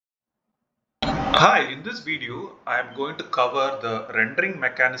Hi, in this video, I am going to cover the rendering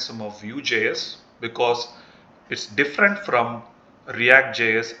mechanism of Vue.js because it's different from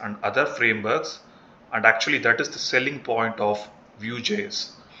React.js and other frameworks, and actually that is the selling point of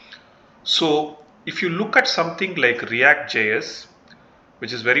Vue.js. So if you look at something like React.js,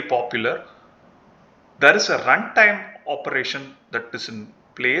 which is very popular, there is a runtime operation that is in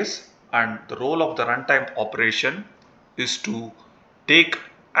place, and the role of the runtime operation is to take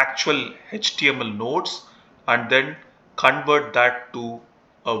actual HTML nodes and then convert that to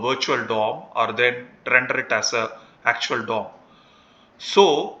a virtual DOM or then render it as a actual DOM.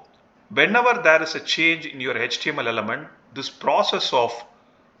 So whenever there is a change in your HTML element, this process of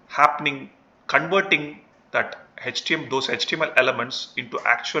converting those HTML elements into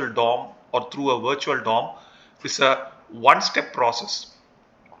actual DOM or through a virtual DOM is a one-step process.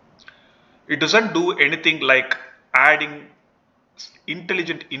 It doesn't do anything like adding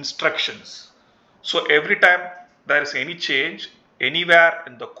intelligent instructions. So every time there is any change anywhere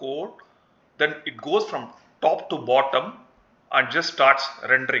in the code, then it goes from top to bottom and just starts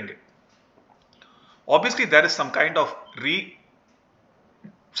rendering it. Obviously, there is some kind of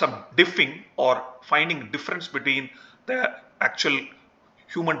some diffing or finding difference between the actual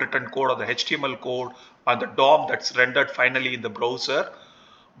human written code or the HTML code and the DOM that's rendered finally in the browser.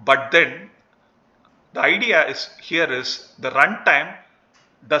 But then the idea is the runtime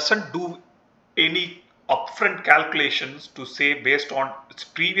doesn't do any upfront calculations to say based on its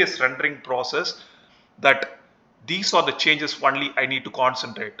previous rendering process that these are the changes only I need to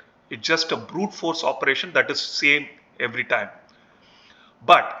concentrate. It's just a brute force operation that is same every time.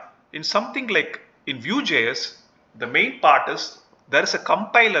 But in something like in Vue.js, the main part is there is a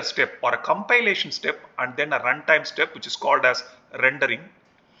compiler step or a compilation step and then a runtime step which is called as rendering,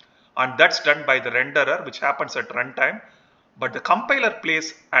 and that's done by the renderer which happens at runtime. But the compiler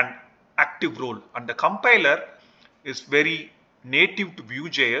plays an active role, and the compiler is very native to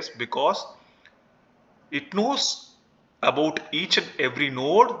Vue.js because it knows about each and every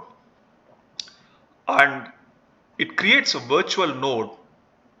node and it creates a virtual node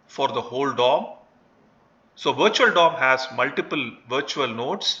for the whole DOM. So virtual DOM has multiple virtual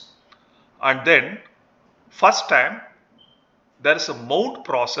nodes, and then first time there is a mount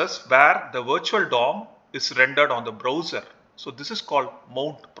process where the virtual DOM is rendered on the browser. So this is called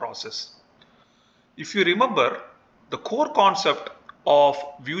mount process. If you remember, the core concept of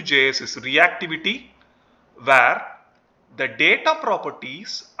Vue.js is reactivity, where the data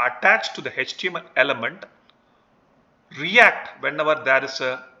properties attached to the HTML element react whenever there is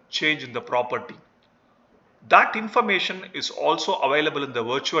a change in the property. That information is also available in the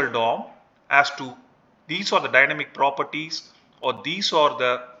virtual DOM as to these are the dynamic properties or these are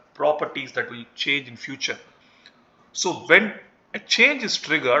the properties that will change in future. So when a change is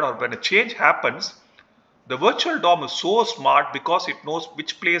triggered or when a change happens, the virtual DOM is so smart because it knows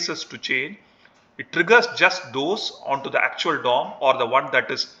which places to change. It triggers just those onto the actual DOM or the one that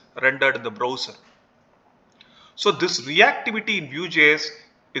is rendered in the browser. So this reactivity in Vue.js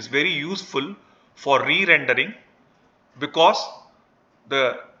is very useful for re-rendering because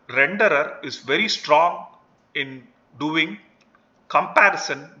the renderer is very strong in doing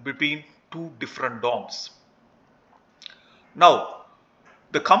comparison between two different DOMs. Now,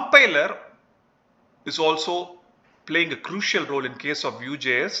 the compiler is also playing a crucial role in case of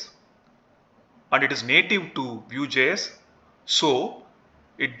Vue.js, and it is native to Vue.js. So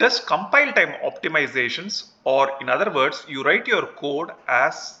it does compile time optimizations, or in other words, you write your code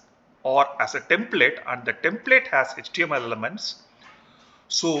as a template and the template has HTML elements.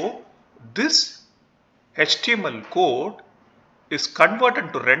 So this HTML code is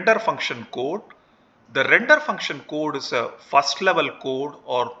converted to render function code. The render function code is a first level code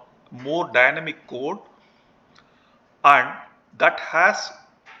or more dynamic code, and that has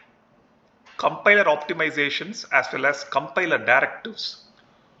compiler optimizations as well as compiler directives.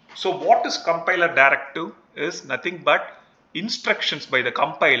 So what is compiler directive is nothing but instructions by the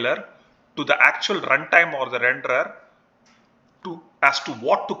compiler to the actual runtime or the renderer as to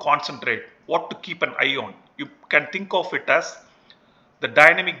what to concentrate, what to keep an eye on. You can think of it as the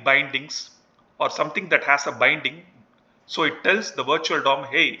dynamic bindings or something that has a binding. So it tells the virtual DOM,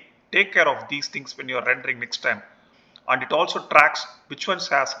 hey, take care of these things when you're rendering next time. And it also tracks which ones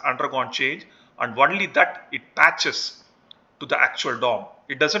has undergone change, and only that it patches to the actual DOM.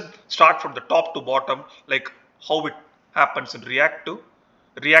 It doesn't start from the top to bottom like how it happens in React.js,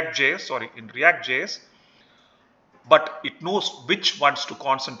 but it knows which ones to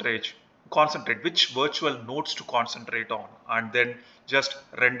concentrate, which virtual nodes to concentrate on, and then just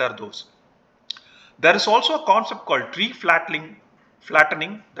render those. There is also a concept called tree flattening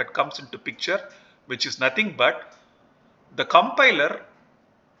that comes into picture, which is nothing but the compiler.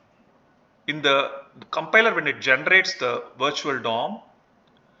 In the compiler, when it generates the virtual DOM,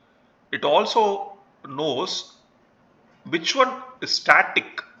 it also knows which one is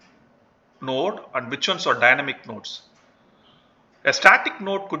static node and which ones are dynamic nodes. A static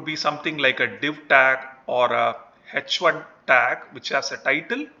node could be something like a div tag or a h1 tag which has a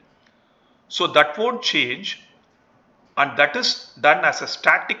title, so that won't change, and that is done as a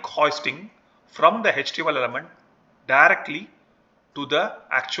static hoisting from the HTML element directly to the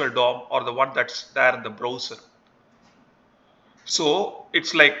actual DOM or the one that's there in the browser. So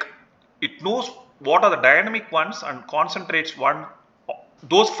it's like it knows what are the dynamic ones and concentrates on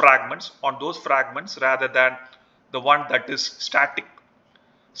those fragments rather than the one that is static.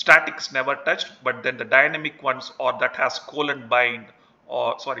 Static is never touched, but then the dynamic ones or that has colon bind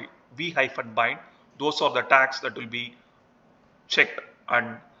or sorry v hyphen bind, those are the tags that will be checked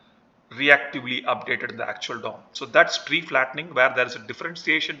and reactively updated in the actual DOM. So that's tree flattening, where there is a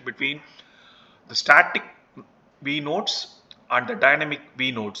differentiation between the static V nodes and the dynamic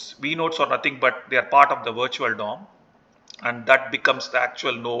V nodes. V nodes are nothing but they are part of the virtual DOM, and that becomes the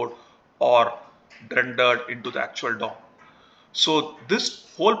actual node or rendered into the actual DOM. So this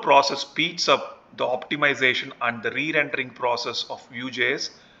whole process speeds up the optimization and the re-rendering process of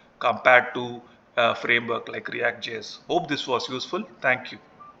Vue.js compared to a framework like React.js. Hope this was useful. Thank you.